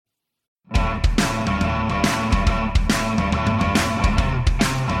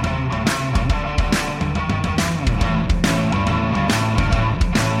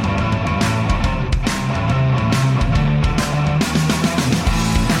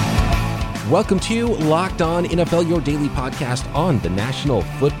Welcome to Locked On NFL, your daily podcast on the National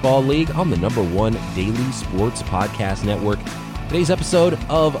Football League on the #1 daily sports podcast network. Today's episode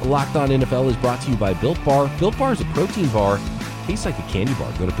of Locked On NFL is brought to you by Built Bar. Built Bar is a protein bar. Tastes like a candy bar.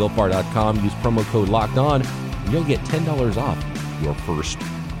 Go to BuiltBar.com, use promo code Locked On, and you'll get $10 off your first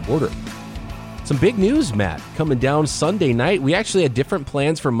order. Some big news, Matt, coming down Sunday night. We actually had different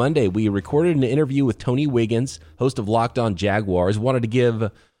plans for Monday. We recorded an interview with Tony Wiggins, host of Locked On Jaguars. Wanted to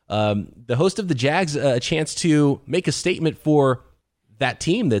give the host of the Jags a chance to make a statement for that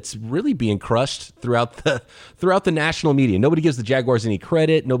team that's really being crushed throughout the national media. Nobody gives the Jaguars any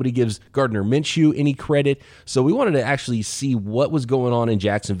credit. Nobody gives Gardner Minshew any credit. So we wanted to actually see what was going on in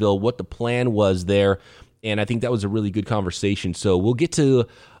Jacksonville, what the plan was there, and I think that was a really good conversation. So we'll get to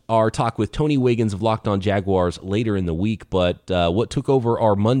our talk with Tony Wiggins of Locked On Jaguars later in the week, but what took over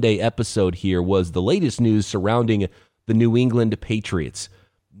our Monday episode here was the latest news surrounding the New England Patriots.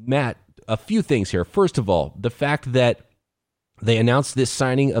 Matt, a few things here. First of all, the fact that they announced this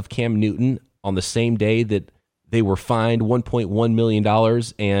signing of Cam Newton on the same day that they were fined $1.1 million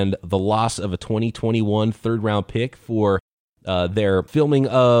and the loss of a 2021 third-round pick for their filming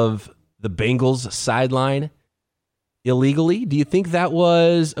of the Bengals sideline illegally. Do you think that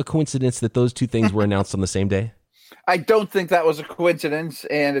was a coincidence that those two things were announced on the same day? I don't think that was a coincidence,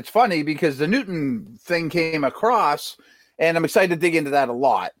 and it's funny because the Newton thing came across, and I'm excited to dig into that a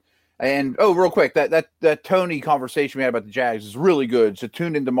lot. And, real quick, that Tony conversation we had about the Jags is really good. So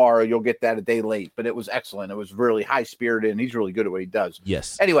tune in tomorrow. You'll get that a day late, but it was excellent. It was really high-spirited, and he's really good at what he does.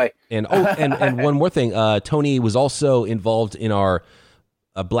 Yes. Anyway. And one more thing. Tony was also involved in our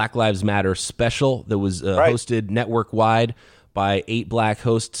Black Lives Matter special that was hosted network-wide by 8 black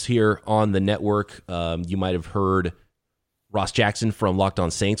hosts here on the network. You might have heard Ross Jackson from Locked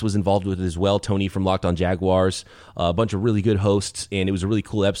On Saints was involved with it as well. Tony from Locked On Jaguars, a bunch of really good hosts, and it was a really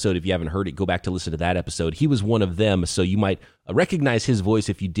cool episode. If you haven't heard it, go back to listen to that episode. He was one of them, so you might recognize his voice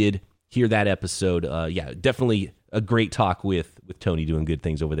if you did hear that episode. Definitely a great talk with Tony, doing good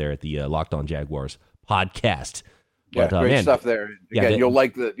things over there at the Locked On Jaguars podcast. Yeah, great stuff there. Again, you'll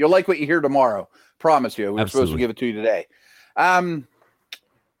like what you hear tomorrow. Promise you. We were supposed to give it to you today.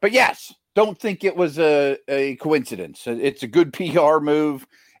 But yes. Don't think it was a coincidence. It's a good PR move.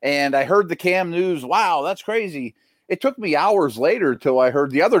 And I heard the Cam news. Wow, that's crazy. It took me hours later till I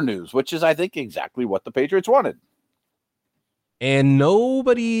heard the other news, which is, I think, exactly what the Patriots wanted. And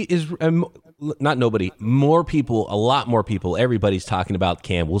nobody is, not nobody, more people, a lot more people, everybody's talking about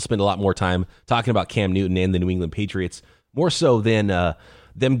Cam. We'll spend a lot more time talking about Cam Newton and the New England Patriots, more so than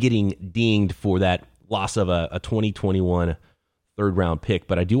them getting dinged for that loss of a 2021 third-round pick,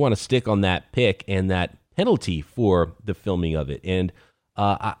 but I do want to stick on that pick and that penalty for the filming of it. And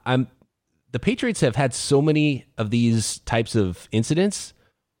the Patriots have had so many of these types of incidents.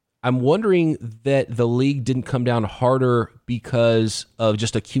 I'm wondering that the league didn't come down harder because of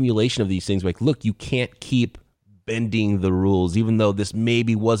just accumulation of these things. Like, look, you can't keep bending the rules, even though this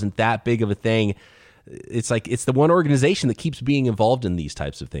maybe wasn't that big of a thing. It's like it's the one organization that keeps being involved in these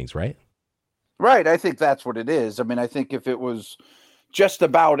types of things, right? Right. I think that's what it is. I mean, I think if it was just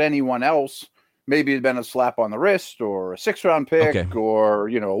about anyone else, maybe it'd been a slap on the wrist or a 6th-round pick or,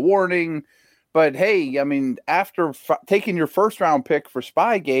 a warning. But, hey, I mean, after taking your 1st-round pick for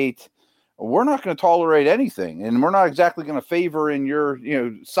Spygate, we're not going to tolerate anything. And we're not exactly going to favor in your,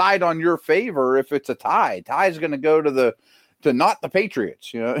 side on your favor if it's a tie. Tie is going to go to not the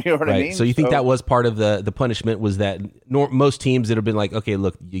Patriots. You know what I mean? So you think that was part of the punishment was that most teams that have been like, okay,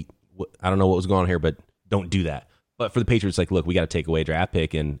 look, I don't know what was going on here, but don't do that. But for the Patriots, like, look, we got to take away a draft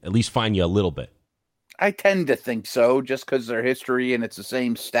pick and at least fine you a little bit. I tend to think so, just because their history and it's the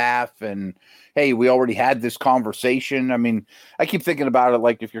same staff. And, hey, we already had this conversation. I mean, I keep thinking about it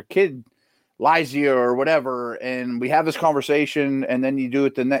like if your kid lies to you or whatever, and we have this conversation, and then you do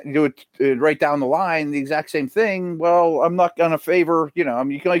it right down the line, the exact same thing. Well, I'm not going to favor, you can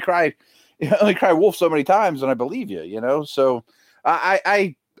only cry wolf so many times, and I believe you, So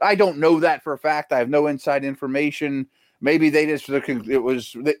I don't know that for a fact. I have no inside information. Maybe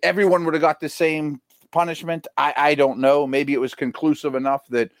everyone would have got the same punishment. I don't know. Maybe it was conclusive enough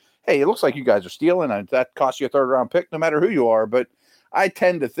that, hey, it looks like you guys are stealing, and that costs you a 3rd-round pick no matter who you are. But I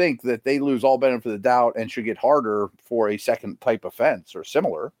tend to think that they lose all benefit of the doubt and should get harder for a second type offense or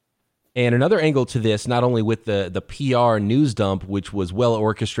similar. And another angle to this, not only with the PR news dump, which was well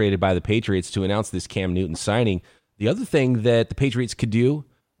orchestrated by the Patriots to announce this Cam Newton signing, the other thing that the Patriots could do,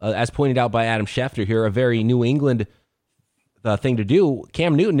 as pointed out by Adam Schefter here, a very New England thing to do.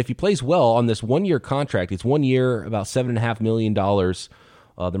 Cam Newton, if he plays well on this 1-year contract, it's 1 year, about $7.5 million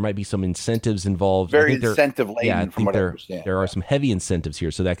There might be some incentives involved. Very incentive laden. Yeah, I think understand. There are some heavy incentives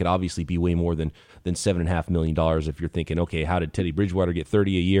here, so that could obviously be way more than $7.5 million. If you're thinking, okay, how did Teddy Bridgewater get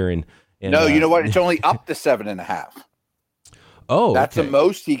 30 a year? And no, you know what? It's only up to 7.5. Oh, that's okay. the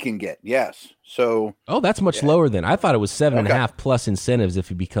most he can get. Yes. So. Oh, that's much lower than I thought. It was 7.5 plus incentives if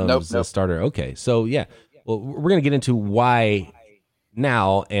he becomes a starter. Okay, so yeah. Well, we're going to get into why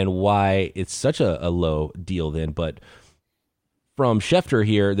now and why it's such a low deal then, but from Schefter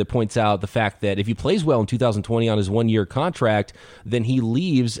here that points out the fact that if he plays well in 2020 on his 1-year contract, then he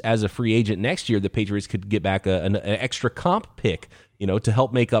leaves as a free agent next year. The Patriots could get back an extra comp pick, to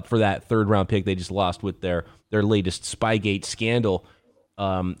help make up for that third-round pick they just lost with their latest Spygate scandal,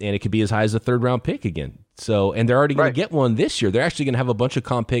 and it could be as high as a third-round pick again. So, and they're already going to get one this year. They're actually going to have a bunch of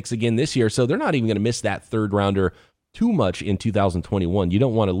comp picks again this year, so they're not even going to miss that third-rounder too much in 2021. You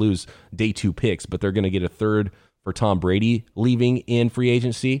don't want to lose day 2 picks, but they're going to get a third for Tom Brady leaving in free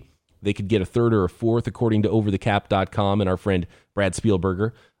agency. They could get a third or a fourth, according to overthecap.com and our friend Brad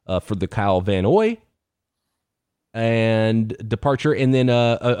Spielberger, for the Kyle Van Noy and departure, and then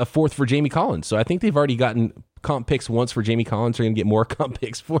a fourth for Jamie Collins. So I think they've already gotten comp picks once for Jamie Collins. They're going to get more comp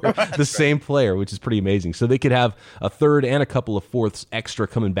picks for the same player, which is pretty amazing. So they could have a third and a couple of fourths extra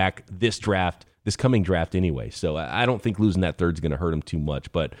coming back this coming draft anyway. So I don't think losing that third is going to hurt them too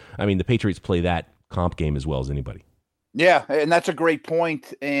much. But, I mean, the Patriots play that comp game as well as anybody. Yeah, and that's a great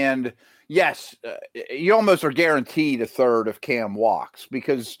point. And yes, you almost are guaranteed a third if Cam walks,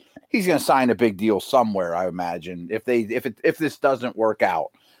 because he's going to sign a big deal somewhere, I imagine, if this doesn't work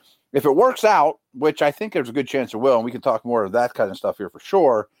out. If it works out, which I think there's a good chance it will, and we can talk more of that kind of stuff here for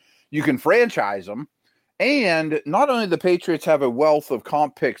sure, you can franchise them. And not only the Patriots have a wealth of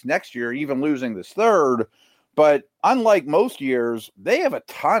comp picks next year, even losing this third, but unlike most years, they have a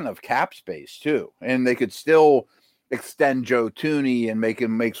ton of cap space too. And they could still extend Joe Thuney and make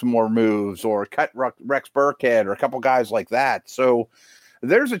him make some more moves, or cut Rex Burkhead or a couple guys like that. So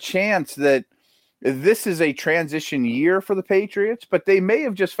there's a chance that this is a transition year for the Patriots, but they may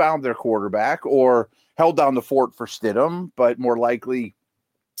have just found their quarterback or held down the fort for Stidham, but more likely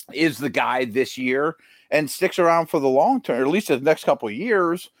is the guy this year and sticks around for the long term, or at least the next couple of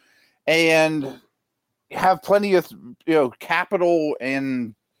years, and have plenty of capital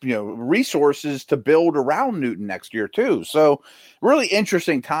and resources to build around Newton next year too. So really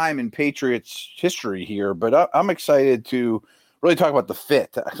interesting time in Patriots history here, but I'm excited to really talk about the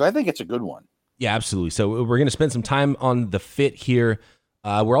fit, because I think it's a good one. Yeah, absolutely. So we're going to spend some time on the fit here.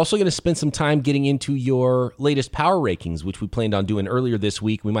 We're also going to spend some time getting into your latest power rankings, which we planned on doing earlier this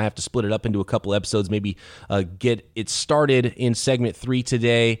week. We might have to split it up into a couple episodes, maybe get it started in segment 3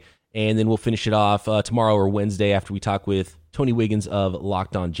 today, and then we'll finish it off tomorrow or Wednesday after we talk with Tony Wiggins of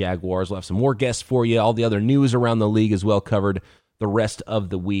Locked On Jaguars. We'll have some more guests for you, all the other news around the league as well covered the rest of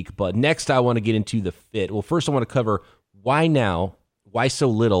the week. But next, I want to get into the fit. Well, first, I want to cover why now, why so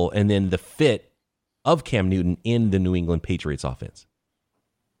little, and then the fit of Cam Newton in the New England Patriots offense.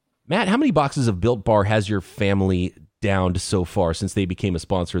 Matt, how many boxes of Built Bar has your family downed so far since they became a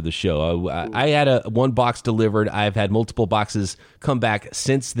sponsor of the show? I had one box delivered. I've had multiple boxes come back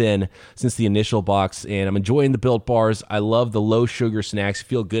since then, since the initial box, and I'm enjoying the Built Bars. I love the low sugar snacks.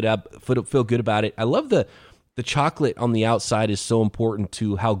 Feel good about it. I love the chocolate on the outside is so important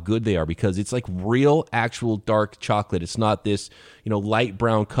to how good they are, because it's like real, actual dark chocolate. It's not this, light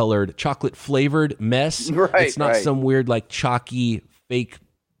brown colored chocolate flavored mess. Right, it's not some weird like chalky fake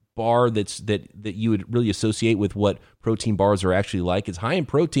bar that you would really associate with what protein bars are actually like. It's high in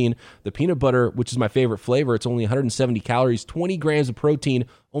protein. The peanut butter, which is my favorite flavor, it's only 170 calories, 20 grams of protein,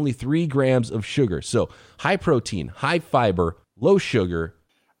 only 3 grams of sugar. So high protein, high fiber, low sugar.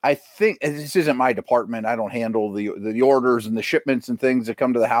 I think this isn't my department. I don't handle the orders and the shipments and things that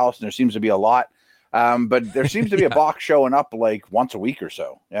come to the house, and there seems to be a lot. But there seems to be a box showing up like once a week or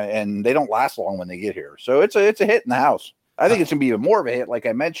so, and they don't last long when they get here. So it's a hit in the house. I think it's going to be even more of a hit, like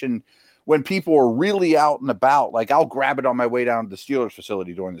I mentioned, when people are really out and about. Like I'll grab it on my way down to the Steelers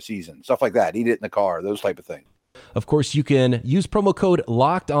facility during the season, stuff like that. Eat it in the car, those type of things. Of course, you can use promo code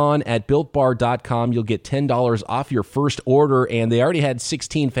LOCKEDON at BuiltBar.com. You'll get $10 off your first order, and they already had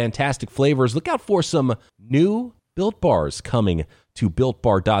 16 fantastic flavors. Look out for some new Built Bars coming to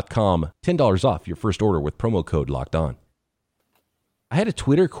BuiltBar.com. $10 off your first order with promo code LOCKEDON. I had a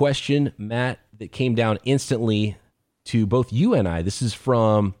Twitter question, Matt, that came down instantly to both you and I. This is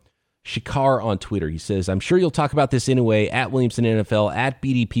from Shikar on Twitter. He says, I'm sure you'll talk about this anyway, at Williamson NFL, at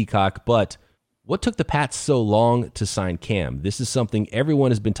BD Peacock, but what took the Pats so long to sign Cam? This is something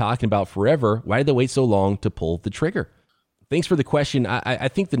everyone has been talking about forever. Why did they wait so long to pull the trigger? Thanks for the question. I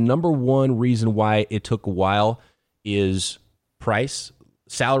think the number one reason why it took a while is price.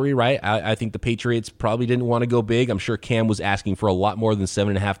 salary, right? I think the Patriots probably didn't want to go big. I'm sure Cam was asking for a lot more than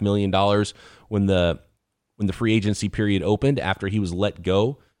 $7.5 million when the free agency period opened after he was let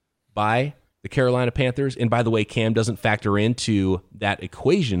go by the Carolina Panthers. And by the way, Cam doesn't factor into that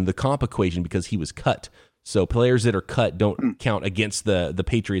equation, the comp equation, because he was cut. So players that are cut don't count against the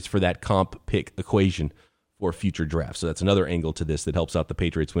Patriots for that comp pick equation for future drafts. So that's another angle to this that helps out the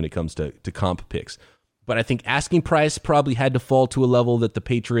Patriots when it comes to comp picks. But I think asking price probably had to fall to a level that the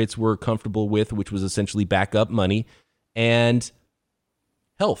Patriots were comfortable with, which was essentially backup money and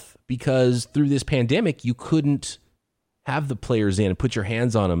health, because through this pandemic, you couldn't have the players in and put your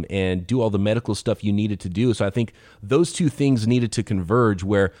hands on them and do all the medical stuff you needed to do. So I think those two things needed to converge,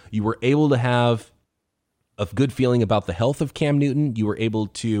 where you were able to have a good feeling about the health of Cam Newton. You were able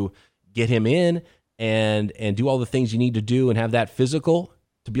to get him in and do all the things you need to do and have that physical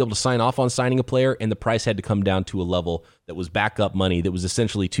to be able to sign off on signing a player, and the price had to come down to a level that was backup money that was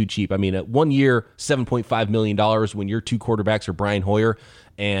essentially too cheap. I mean, at 1 year, $7.5 million when your two quarterbacks are Brian Hoyer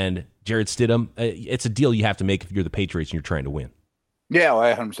and Jared Stidham, it's a deal you have to make if you're the Patriots and you're trying to win. Yeah, well,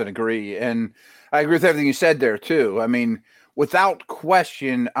 I 100% agree. And I agree with everything you said there, too. I mean, without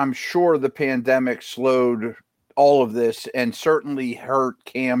question, I'm sure the pandemic slowed all of this and certainly hurt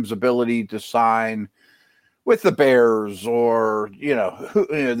Cam's ability to sign with the Bears or,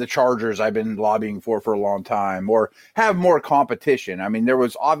 the Chargers I've been lobbying for a long time, or have more competition. I mean, there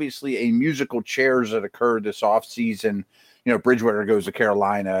was obviously a musical chairs that occurred this offseason. Bridgewater goes to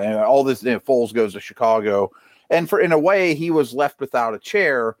Carolina, and all this, Foles goes to Chicago. And in a way, he was left without a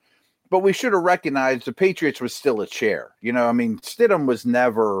chair, but we should have recognized the Patriots was still a chair. Stidham was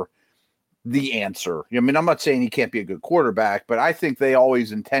never the answer. I'm not saying he can't be a good quarterback, but I think they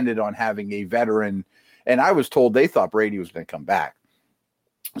always intended on having a veteran. And I was told they thought Brady was going to come back.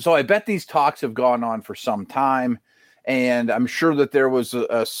 So I bet these talks have gone on for some time. And I'm sure that there was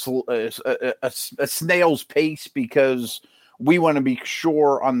a snail's pace, because we want to be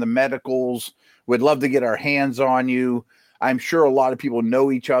sure on the medicals. We'd love to get our hands on you. I'm sure a lot of people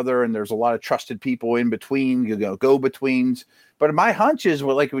know each other, and there's a lot of trusted people in between, go-betweens. But my hunch is,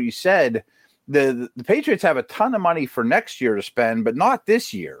 like what you said, the Patriots have a ton of money for next year to spend, but not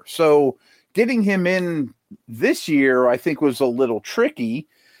this year. So getting him in this year, I think, was a little tricky.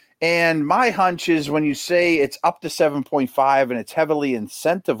 And my hunch is, when you say it's up to 7.5 and it's heavily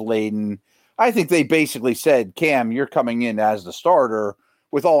incentive laden, I think they basically said, Cam, you're coming in as the starter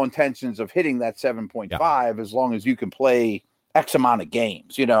with all intentions of hitting that 7.5 as long as you can play X amount of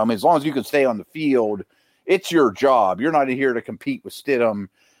games. As long as you can stay on the field, it's your job. You're not here to compete with Stidham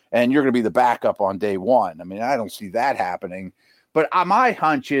and you're going to be the backup on day one. I don't see that happening. But my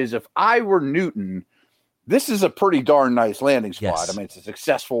hunch is, if I were Newton, this is a pretty darn nice landing spot. Yes. It's a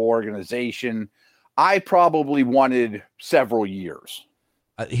successful organization. I probably wanted several years.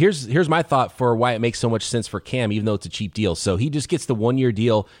 Here's my thought for why it makes so much sense for Cam, even though it's a cheap deal. So he just gets the 1 year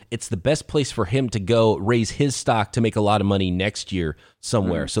deal. It's the best place for him to go raise his stock to make a lot of money next year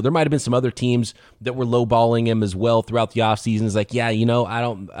somewhere. So there might have been some other teams that were lowballing him as well throughout the offseason. It's like, I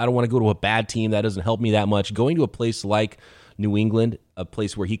don't want to go to a bad team. That doesn't help me that much. Going to a place like New England, a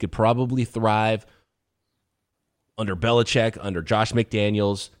place where he could probably thrive under Belichick, under Josh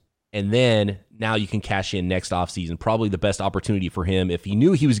McDaniels, and then now you can cash in next offseason. Probably the best opportunity for him. If he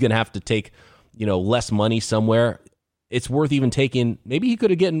knew he was going to have to take, less money somewhere, it's worth even taking. Maybe he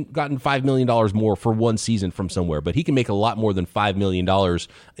could have gotten $5 million more for one season from somewhere, but he can make a lot more than $5 million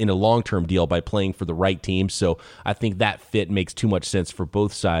in a long-term deal by playing for the right team. So I think that fit makes too much sense for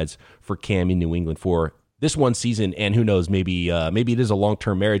both sides for Cam in New England for this one season. And who knows, maybe it is a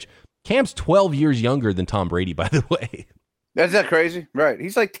long-term marriage. Cam's 12 years younger than Tom Brady, by the way. Isn't that crazy? Right.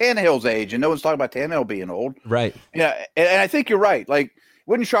 He's like Tannehill's age, and no one's talking about Tannehill being old. Right. Yeah, and I think you're right. Like,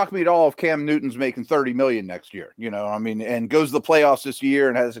 wouldn't shock me at all if Cam Newton's making $30 million next year, and goes to the playoffs this year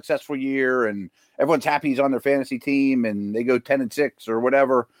and has a successful year, and everyone's happy he's on their fantasy team, and they go 10-6 or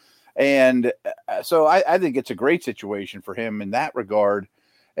whatever. And so I think it's a great situation for him in that regard.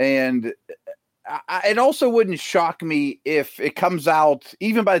 And it also wouldn't shock me if it comes out,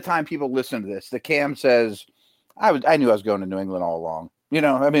 even by the time people listen to this, that Cam says, I knew I was going to New England all along.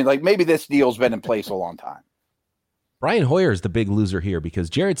 Maybe this deal's been in place a long time. Brian Hoyer is the big loser here, because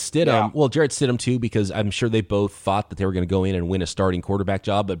Jared Stidham too, because I'm sure they both thought that they were going to go in and win a starting quarterback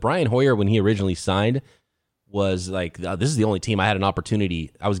job. But Brian Hoyer, when he originally signed, was like, this is the only team I had an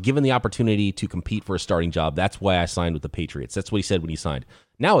opportunity. I was given the opportunity to compete for a starting job. That's why I signed with the Patriots. That's what he said when he signed.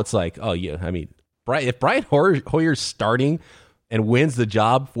 Now it's like, if Brian Hoyer's starting and wins the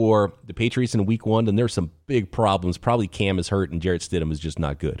job for the Patriots in week one, then there's some big problems. Probably Cam is hurt and Jared Stidham is just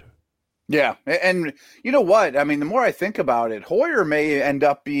not good. Yeah. And you know what? I mean, the more I think about it, Hoyer may end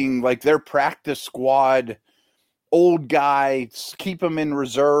up being like their practice squad old guy, keep him in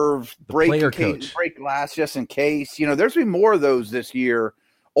reserve, The player coach. break glass just in case. You know, there's been more of those this year.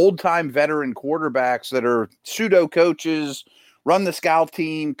 Old-time veteran quarterbacks that are pseudo coaches, run the scout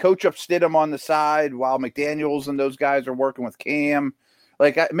team, coach up Stidham on the side while McDaniels and those guys are working with Cam.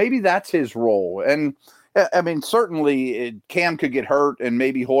 Like maybe that's his role. And I mean, certainly Cam could get hurt and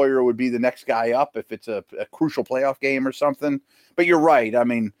maybe Hoyer would be the next guy up if it's a crucial playoff game or something. But you're right. I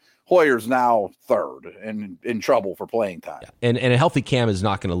mean, Hoyer's now third and in trouble for playing time. Yeah. And a healthy Cam is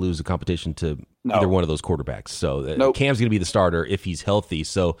not going to lose a competition to either one of those quarterbacks. So Cam's going to be the starter if he's healthy.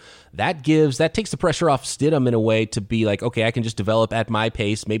 So that takes the pressure off Stidham in a way to be like, okay, I can just develop at my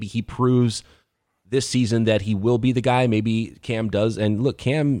pace. Maybe he proves this season that he will be the guy. Maybe Cam does. And look,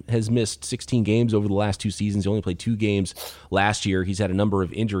 Cam has missed 16 games over the last 2 seasons. He only played 2 games last year. He's had a number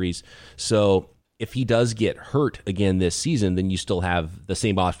of injuries. So if he does get hurt again this season, then you still have the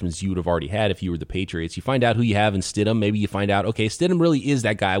same options you would have already had if you were the Patriots. You find out who you have in Stidham. Maybe you find out, okay, Stidham really is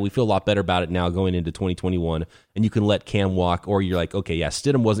that guy. We feel a lot better about it now going into 2021, and you can let Cam walk. Or you're like, okay, yeah,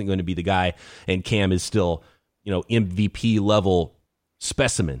 Stidham wasn't going to be the guy, and Cam is still, MVP level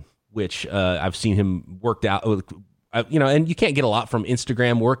specimen, which I've seen him worked out. And you can't get a lot from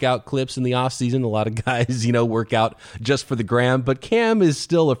Instagram workout clips in the offseason. A lot of guys, work out just for the gram. But Cam is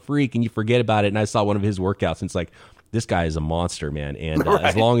still a freak, and you forget about it. And I saw one of his workouts, and it's like, this guy is a monster, man. And right.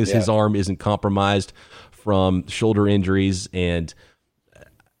 As long as his arm isn't compromised from shoulder injuries, and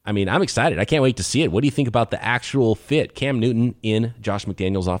I mean, I'm excited. I can't wait to see it. What do you think about the actual fit, Cam Newton in Josh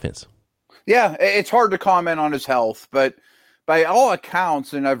McDaniels' offense? Yeah, it's hard to comment on his health, but by all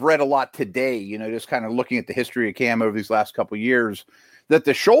accounts, and I've read a lot today, just kind of looking at the history of Cam over these last couple of years, that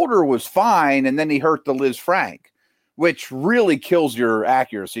the shoulder was fine, and then he hurt the Liz Frank, which really kills your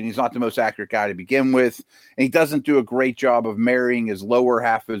accuracy. And he's not the most accurate guy to begin with, and he doesn't do a great job of marrying his lower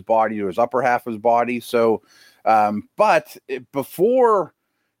half of his body to his upper half of his body. So, but before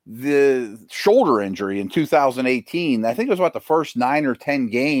the shoulder injury in 2018, I think it was about the first 9 or 10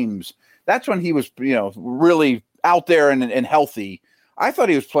 games, that's when he was, really out there and healthy. I thought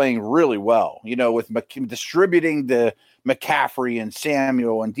he was playing really well, with distributing the McCaffrey and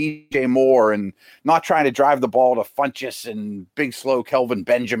Samuel and DJ Moore and not trying to drive the ball to Funchess and big slow Kelvin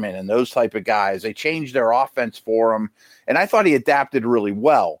Benjamin and those type of guys. They changed their offense for him, and I thought he adapted really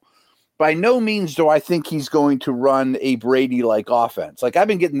well. By no means do I think he's going to run a Brady-like offense. Like, I've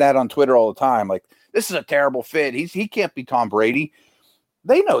been getting that on Twitter all the time. Like, this is a terrible fit. He can't be Tom Brady.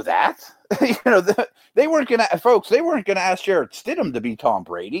 They know that. They weren't going to ask Jarrett Stidham to be Tom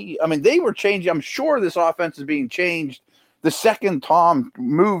Brady. I mean, they were changing. I'm sure this offense is being changed the second Tom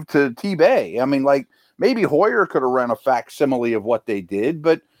moved to T-Bay. I mean, like, maybe Hoyer could have run a facsimile of what they did,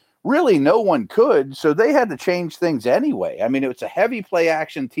 but really no one could. So they had to change things anyway. I mean, it was a heavy play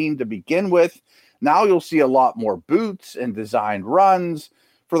action team to begin with. Now you'll see a lot more boots and designed runs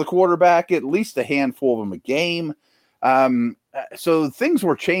for the quarterback, at least a handful of them a game. So things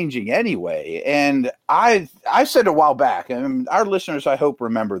were changing anyway. And I said a while back, and our listeners, I hope,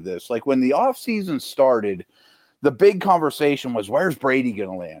 remember this. Like, when the offseason started, the big conversation was, where's Brady going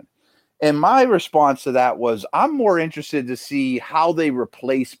to land? And my response to that was, I'm more interested to see how they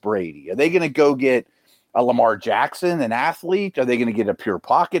replace Brady. Are they going to go get a Lamar Jackson, an athlete? Are they going to get a pure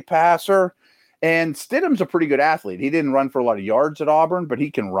pocket passer? And Stidham's a pretty good athlete. He didn't run for a lot of yards at Auburn, but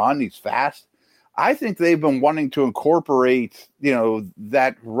he can run. He's fast. I think they've been wanting to incorporate,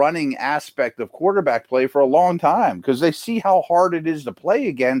 that running aspect of quarterback play for a long time because they see how hard it is to play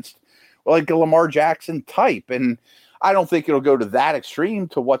against like a Lamar Jackson type. And I don't think it'll go to that extreme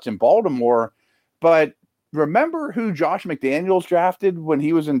to what's in Baltimore. But remember who Josh McDaniels drafted when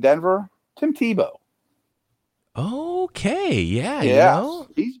he was in Denver? Tim Tebow. Okay, yeah.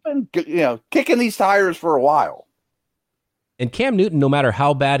 He's been, kicking these tires for a while. And Cam Newton, no matter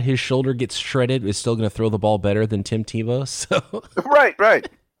how bad his shoulder gets shredded, is still going to throw the ball better than Tim Tebow. So right.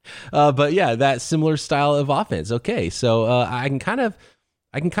 But yeah, that similar style of offense. Okay, so I can kind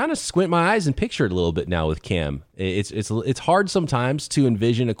of squint my eyes and picture it a little bit now with Cam. It's hard sometimes to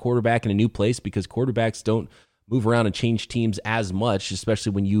envision a quarterback in a new place because quarterbacks don't move around and change teams as much,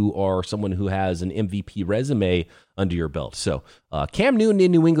 especially when you are someone who has an MVP resume under your belt. So Cam Newton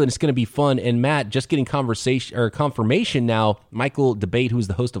in New England is going to be fun. And Matt, just getting confirmation now, Michael Debate, who's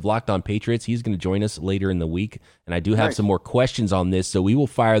the host of Locked On Patriots, he's going to join us later in the week. And I do have some more questions on this, so we will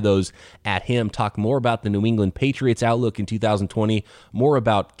fire those at him, talk more about the New England Patriots outlook in 2020, more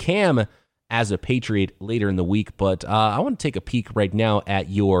about Cam as a Patriot later in the week. But I want to take a peek right now at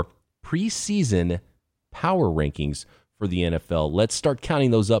your preseason power rankings for the NFL. Let's start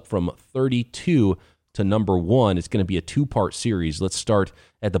counting those up from 32 to number 1. It's going to be a 2-part series. Let's start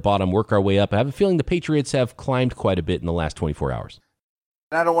at the bottom, work our way up. I have a feeling the Patriots have climbed quite a bit in the last 24 hours.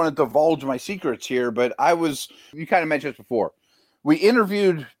 I don't want to divulge my secrets here, but you kind of mentioned this before. We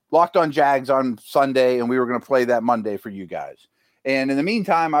interviewed Locked On Jags on Sunday, and we were going to play that Monday for you guys. And in the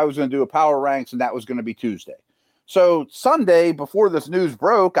meantime, I was going to do a power ranks, and that was going to be Tuesday. So Sunday, before this news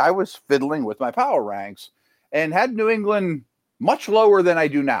broke, I was fiddling with my power ranks and had New England much lower than I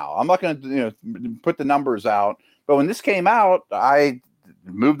do now. I'm not going to put the numbers out, but when this came out, I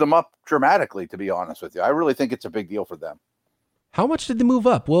moved them up dramatically, to be honest with you. I really think it's a big deal for them. How much did they move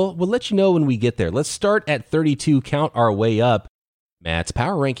up? Well, we'll let you know when we get there. Let's start at 32, count our way up. Matt's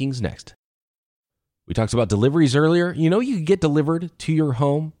Power Rankings next. We talked about deliveries earlier. You can get delivered to your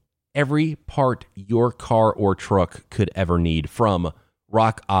home every part your car or truck could ever need from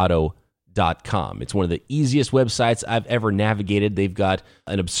rockauto.com. It's one of the easiest websites I've ever navigated. They've got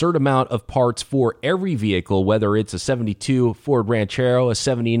an absurd amount of parts for every vehicle, whether it's a 72 Ford Ranchero, a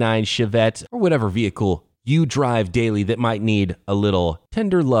 79 Chevette, or whatever vehicle you drive daily that might need a little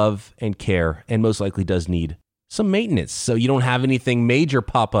tender love and care, and most likely does need some maintenance so you don't have anything major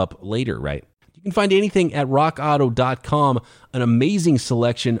pop up later, right? You can find anything at rockauto.com, an amazing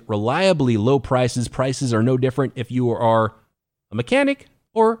selection, reliably low prices. Prices are no different if you are a mechanic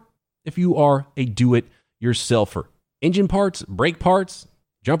or if you are a do-it-yourselfer. Engine parts, brake parts,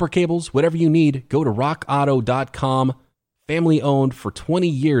 jumper cables, whatever you need, go to rockauto.com. Family owned for 20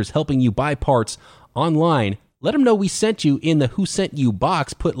 years, helping you buy parts online. Let them know we sent you in the Who Sent You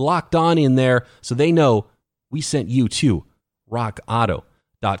box. Put Locked On in there so they know we sent you to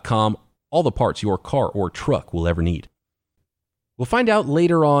rockauto.com. All the parts your car or truck will ever need. We'll find out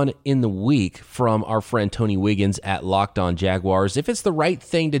later on in the week from our friend Tony Wiggins at Locked On Jaguars if it's the right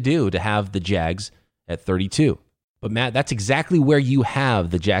thing to do to have the Jags at 32. But Matt, that's exactly where you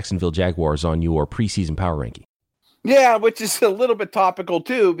have the Jacksonville Jaguars on your preseason power ranking. Yeah, which is a little bit topical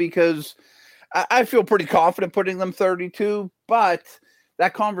too, because I feel pretty confident putting them 32, but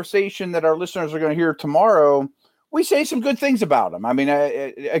that conversation that our listeners are going to hear tomorrow, we say some good things about them. I mean,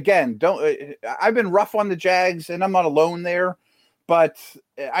 I've been rough on the Jags, and I'm not alone there, but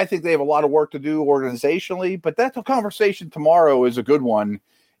I think they have a lot of work to do organizationally. But that conversation tomorrow is a good one,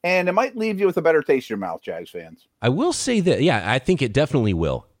 and it might leave you with a better taste in your mouth, Jags fans. I will say that, yeah, I think it definitely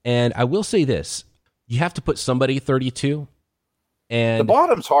will. And I will say this, you have to put somebody 32. And the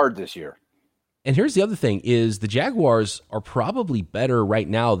bottom's hard this year. And here's the other thing is the Jaguars are probably better right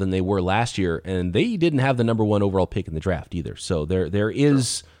now than they were last year, and they didn't have the number 1 overall pick in the draft either. So there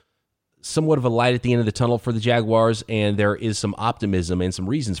is somewhat of a light at the end of the tunnel for the Jaguars, and there is some optimism and some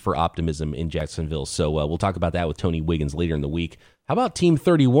reasons for optimism in Jacksonville. So we'll talk about that with Tony Wiggins later in the week. How about Team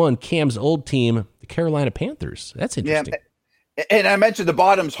 31, Cam's old team, the Carolina Panthers? That's interesting. Yeah, and I mentioned the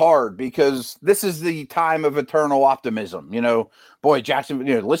bottom's hard because this is the time of eternal optimism. Boy,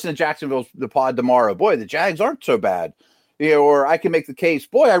 Jacksonville, listen to Jacksonville's the pod tomorrow. Boy, the Jags aren't so bad. Or I can make the case,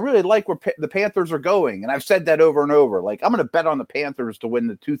 boy, I really like where the Panthers are going. And I've said that over and over. Like, I'm going to bet on the Panthers to win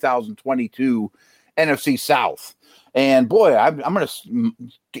the 2022 NFC South. And boy, I'm going to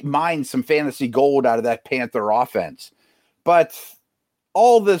mine some fantasy gold out of that Panther offense. But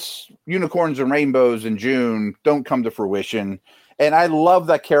all this unicorns and rainbows in June don't come to fruition. And I love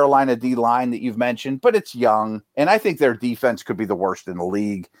that Carolina D-line that you've mentioned, but it's young. And I think their defense could be the worst in the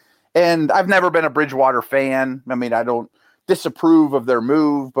league. And I've never been a Bridgewater fan. I mean, I don't disapprove of their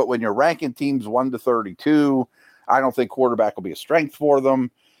move, but when you're ranking teams 1 to 32, I don't think quarterback will be a strength for them.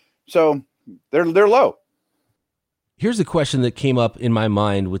 So they're low. Here's a question that came up in my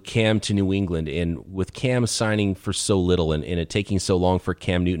mind with Cam to New England, and with Cam signing for so little and it taking so long for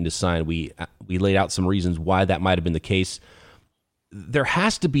Cam Newton to sign, we laid out some reasons why that might have been the case. There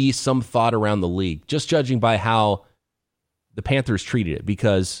has to be some thought around the league, just judging by how the Panthers treated it,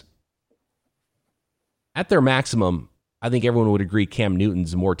 because at their maximum, I think everyone would agree Cam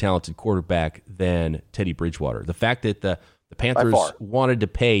Newton's a more talented quarterback than Teddy Bridgewater. The fact that the Panthers wanted to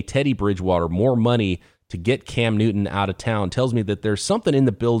pay Teddy Bridgewater more money to get Cam Newton out of town tells me that there's something in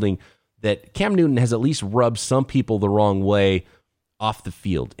the building that Cam Newton has at least rubbed some people the wrong way off the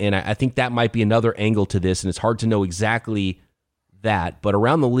field. And I think that might be another angle to this, and it's hard to know exactly that. But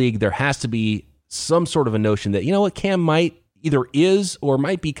around the league, there has to be some sort of a notion that, Cam might either is or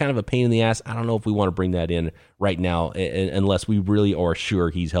might be kind of a pain in the ass. I don't know if we want to bring that in right now unless we really are sure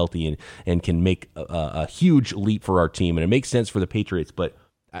he's healthy and can make a huge leap for our team. And it makes sense for the Patriots, but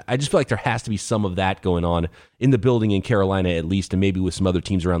I just feel like there has to be some of that going on in the building in Carolina at least, and maybe with some other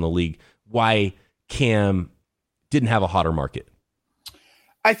teams around the league, why Cam didn't have a hotter market.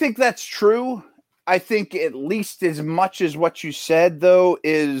 I think that's true. I think at least as much as what you said, though,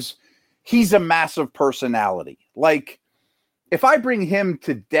 is he's a massive personality. Like, if I bring him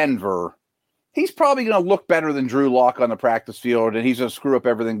to Denver, he's probably going to look better than Drew Lock on the practice field, and he's going to screw up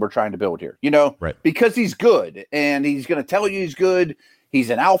everything we're trying to build here, Right. Because he's good, and he's going to tell you he's good. He's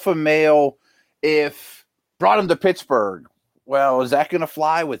an alpha male. If brought him to Pittsburgh, well, is that going to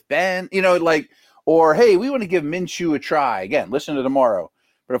fly with Ben? Or, hey, we want to give Minshew a try. Again, listen to tomorrow.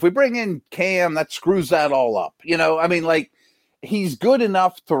 But if we bring in Cam, that screws that all up. He's good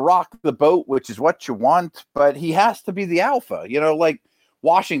enough to rock the boat, which is what you want, but he has to be the alpha, like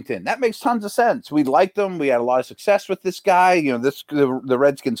Washington. That makes tons of sense. We liked him. We had a lot of success with this guy, the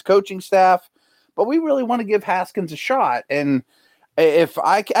Redskins coaching staff, but we really want to give Haskins a shot. And if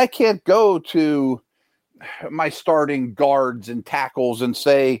I can't go to my starting guards and tackles and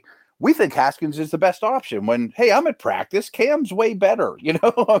say, we think Haskins is the best option when, hey, I'm at practice. Cam's way better,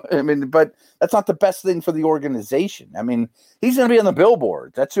 but that's not the best thing for the organization. He's going to be on the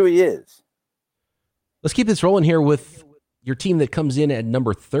billboard. That's who he is. Let's keep this rolling here with your team that comes in at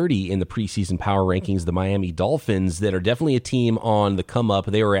number 30 in the preseason power rankings, the Miami Dolphins, that are definitely a team on the come up.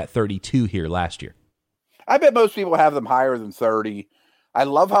 They were at 32 here last year. I bet most people have them higher than 30. I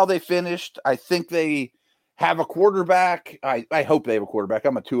love how they finished. I think they have a quarterback. I hope they have a quarterback.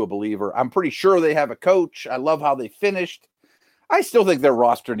 I'm a Tua believer. I'm pretty sure they have a coach. I love how they finished. I still think their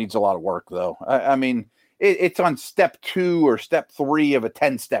roster needs a lot of work, though. It's on step 2 or step 3 of a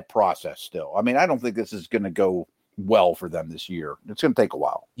 10-step process still. I don't think this is going to go well for them this year. It's going to take a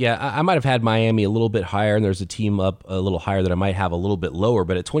while. Yeah, I might have had Miami a little bit higher, and there's a team up a little higher that I might have a little bit lower.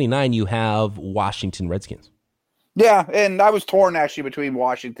 But at 29, you have Washington Redskins. Yeah, and I was torn, actually, between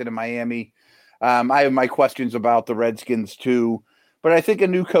Washington and Miami. I have my questions about the Redskins too, but I think a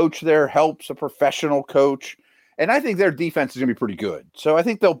new coach there helps, a professional coach, and I think their defense is going to be pretty good. So I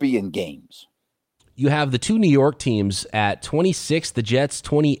think they'll be in games. You have the 2 New York teams at 26, the Jets,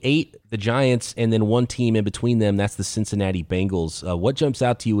 28, the Giants, and then one team in between them, that's the Cincinnati Bengals. What jumps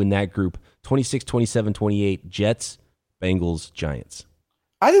out to you in that group? 26, 27, 28, Jets, Bengals, Giants.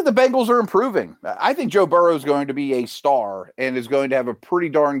 I think the Bengals are improving. I think Joe Burrow is going to be a star and is going to have a pretty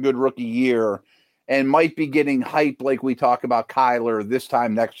darn good rookie year and might be getting hype like we talk about Kyler this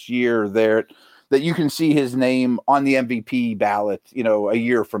time next year there, that you can see his name on the MVP ballot, a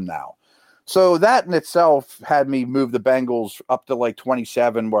year from now. So that in itself had me move the Bengals up to like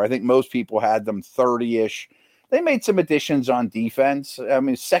 27, where I think most people had them 30-ish. They made some additions on defense.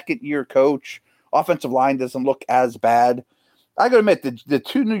 Second-year coach, offensive line doesn't look as bad. I got to admit, the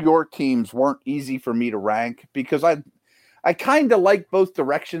 2 New York teams weren't easy for me to rank because I kind of like both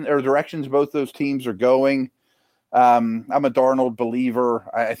directions both those teams are going. I'm a Darnold believer.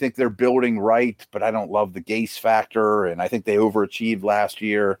 I think they're building right, but I don't love the Gase factor, and I think they overachieved last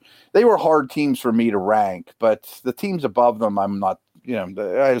year. They were hard teams for me to rank, but the teams above them, I'm not,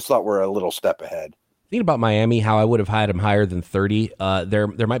 I just thought we're a little step ahead. Thinking about Miami, how I would have had them higher than 30.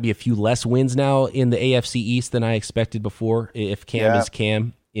 There might be a few less wins now in the AFC East than I expected before if Cam is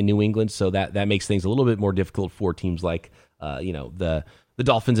Cam in New England, so that makes things a little bit more difficult for teams like the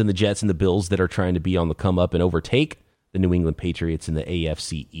Dolphins and the Jets and the Bills that are trying to be on the come up and overtake the New England Patriots in the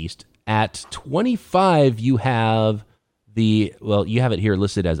AFC East. At 25, you have you have it here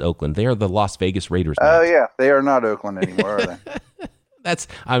listed as Oakland. They are the Las Vegas Raiders. Oh yeah, they are not Oakland anymore, are they?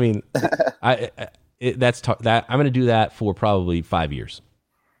 I'm going to do that for probably 5 years.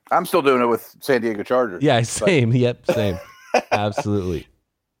 I'm still doing it with San Diego Chargers. Yeah, same. Yep, same. Absolutely.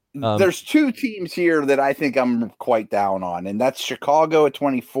 There's 2 teams here that I think I'm quite down on, and that's Chicago at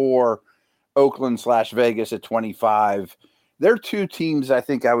 24, Oakland/Vegas at 25. They're 2 teams I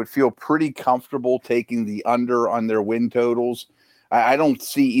think I would feel pretty comfortable taking the under on their win totals. I don't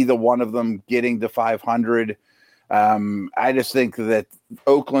see either one of them getting to 500. I just think that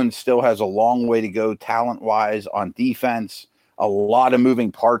Oakland still has a long way to go talent-wise on defense. A lot of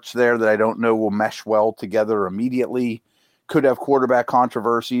moving parts there that I don't know will mesh well together immediately. Could have quarterback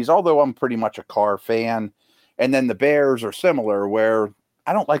controversies, although I'm pretty much a Carr fan. And then the Bears are similar, where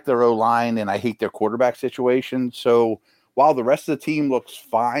I don't like their O-line and I hate their quarterback situation. So while the rest of the team looks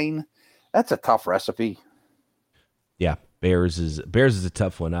fine, that's a tough recipe. Yeah, Bears is a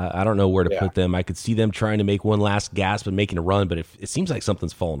tough one. I don't know where to put them. I could see them trying to make one last gasp and making a run, but it seems like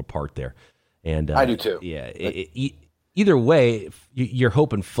something's falling apart there. And I do too. Yeah, either way, you're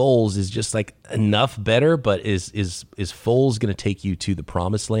hoping Foles is just like enough better, but is Foles going to take you to the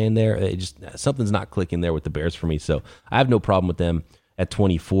promised land there? Something's not clicking there with the Bears for me, so I have no problem with them at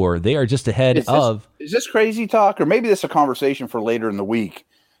 24. They are just ahead of. Is this crazy talk, or maybe this is a conversation for later in the week?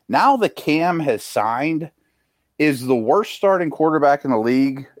 Now that Cam has signed, is the worst starting quarterback in the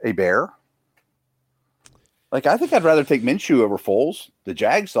league a Bear? Like, I think I'd rather take Minshew over Foles. The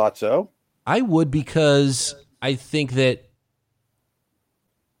Jags thought so. I would, because I think that,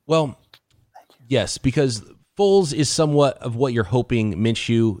 well, yes, because Foles is somewhat of what you're hoping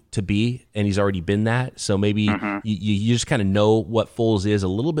Minshew to be, and he's already been that. So maybe you just kind of know what Foles is a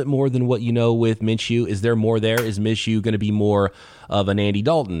little bit more than what you know with Minshew. Is there more there? Is Minshew going to be more of an Andy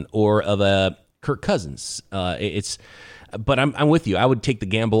Dalton or of a Kirk Cousins? But I'm with you. I would take the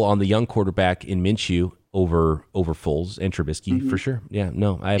gamble on the young quarterback in Minshew over Foles and Trubisky for sure. Yeah,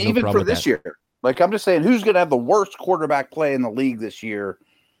 no, I have no problem with that. Even for this year. Like, I'm just saying, who's going to have the worst quarterback play in the league this year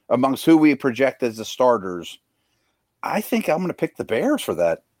amongst who we project as the starters? I think I'm going to pick the Bears for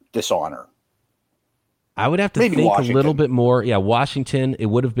that dishonor. I would have to Maybe think Washington. a little bit more. Yeah, Washington. It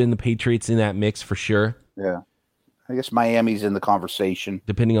would have been the Patriots in that mix for sure. Yeah. I guess Miami's in the conversation.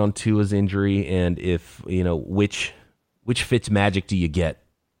 Depending on Tua's injury and if, which Fitz magic do you get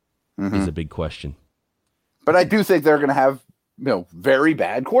is a big question. But I do think they're going to have, very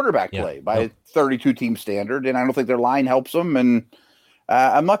bad quarterback play by 32-team standard, and I don't think their line helps them, and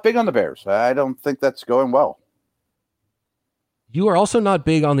I'm not big on the Bears. I don't think that's going well. You are also not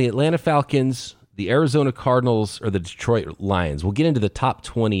big on the Atlanta Falcons, the Arizona Cardinals, or the Detroit Lions. We'll get into the top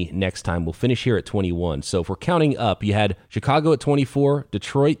 20 next time. We'll finish here at 21. So if we're counting up, you had Chicago at 24,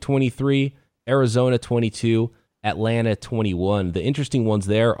 Detroit 23, Arizona 22, Atlanta 21. The interesting ones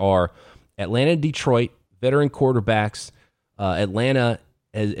there are Atlanta and Detroit, veteran quarterbacks. Atlanta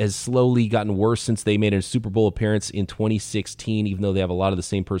has slowly gotten worse since they made a Super Bowl appearance in 2016, even though they have a lot of the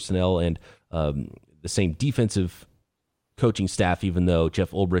same personnel and the same defensive coaching staff, even though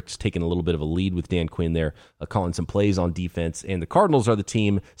Jeff Ulbricht's taken a little bit of a lead with Dan Quinn there, calling some plays on defense. And the Cardinals are the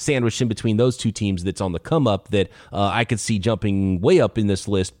team sandwiched in between those two teams that's on the come up that I could see jumping way up in this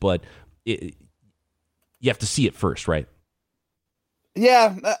list, but you have to see it first, right?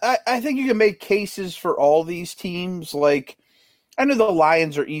 Yeah, I think you can make cases for all these teams. Like, I know the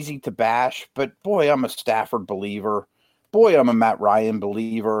Lions are easy to bash, but boy, I'm a Stafford believer. Boy, I'm a Matt Ryan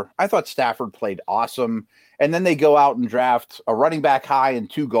believer. I thought Stafford played awesome. And then they go out and draft a running back high and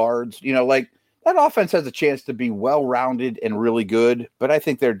 2 guards. That offense has a chance to be well-rounded and really good, but I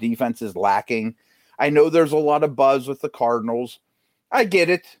think their defense is lacking. I know there's a lot of buzz with the Cardinals. I get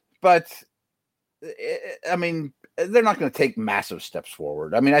it, but they're not going to take massive steps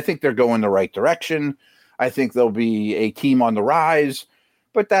forward. I think they're going the right direction. I think they'll be a team on the rise,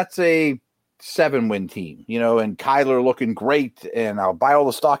 but that's a 7-win team, and Kyler looking great, and I'll buy all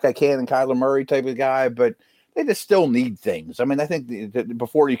the stock I can in Kyler Murray type of guy, but they just still need things. I think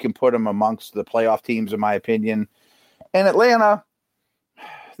before you can put them amongst the playoff teams, in my opinion. And Atlanta,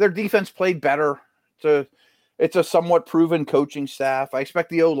 their defense played better. It's a somewhat proven coaching staff. I expect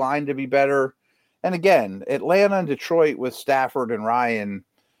the O-line to be better. And again, Atlanta and Detroit with Stafford and Ryan,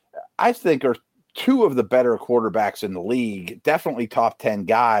 I think are 2 of the better quarterbacks in the league, definitely top 10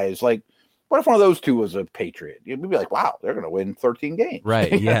 guys. Like, what if one of those 2 was a Patriot? You'd be like, wow, they're going to win 13 games.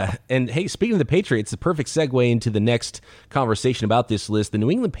 Right, yeah. And, hey, speaking of the Patriots, the perfect segue into the next conversation about this list. The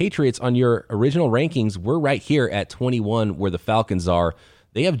New England Patriots on your original rankings were right here at 21 where the Falcons are.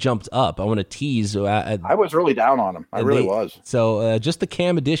 They have jumped up. I want to tease. I was really down on them. I really was. So just the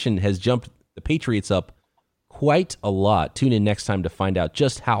Cam addition has jumped the Patriots up quite a lot. Tune in next time to find out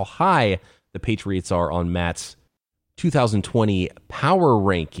just how high the Patriots are on Matt's 2020 power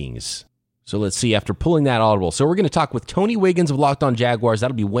rankings. So let's see, after pulling that audible. So we're going to talk with Tony Wiggins of Locked On Jaguars.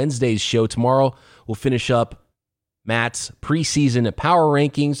 That'll be Wednesday's show. Tomorrow we'll finish up Matt's preseason power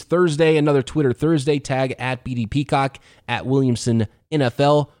rankings. Thursday, another Twitter Thursday, tag at BD Peacock, at Williamson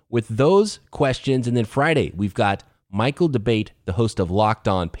NFL with those questions. And then Friday, we've got Michael Debate, the host of Locked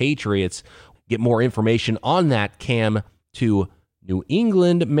On Patriots. Get more information on that, Cam, to New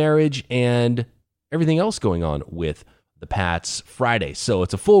England marriage and everything else going on with the Pats Friday. So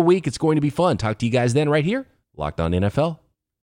it's a full week. It's going to be fun. Talk to you guys then right here, Locked On NFL.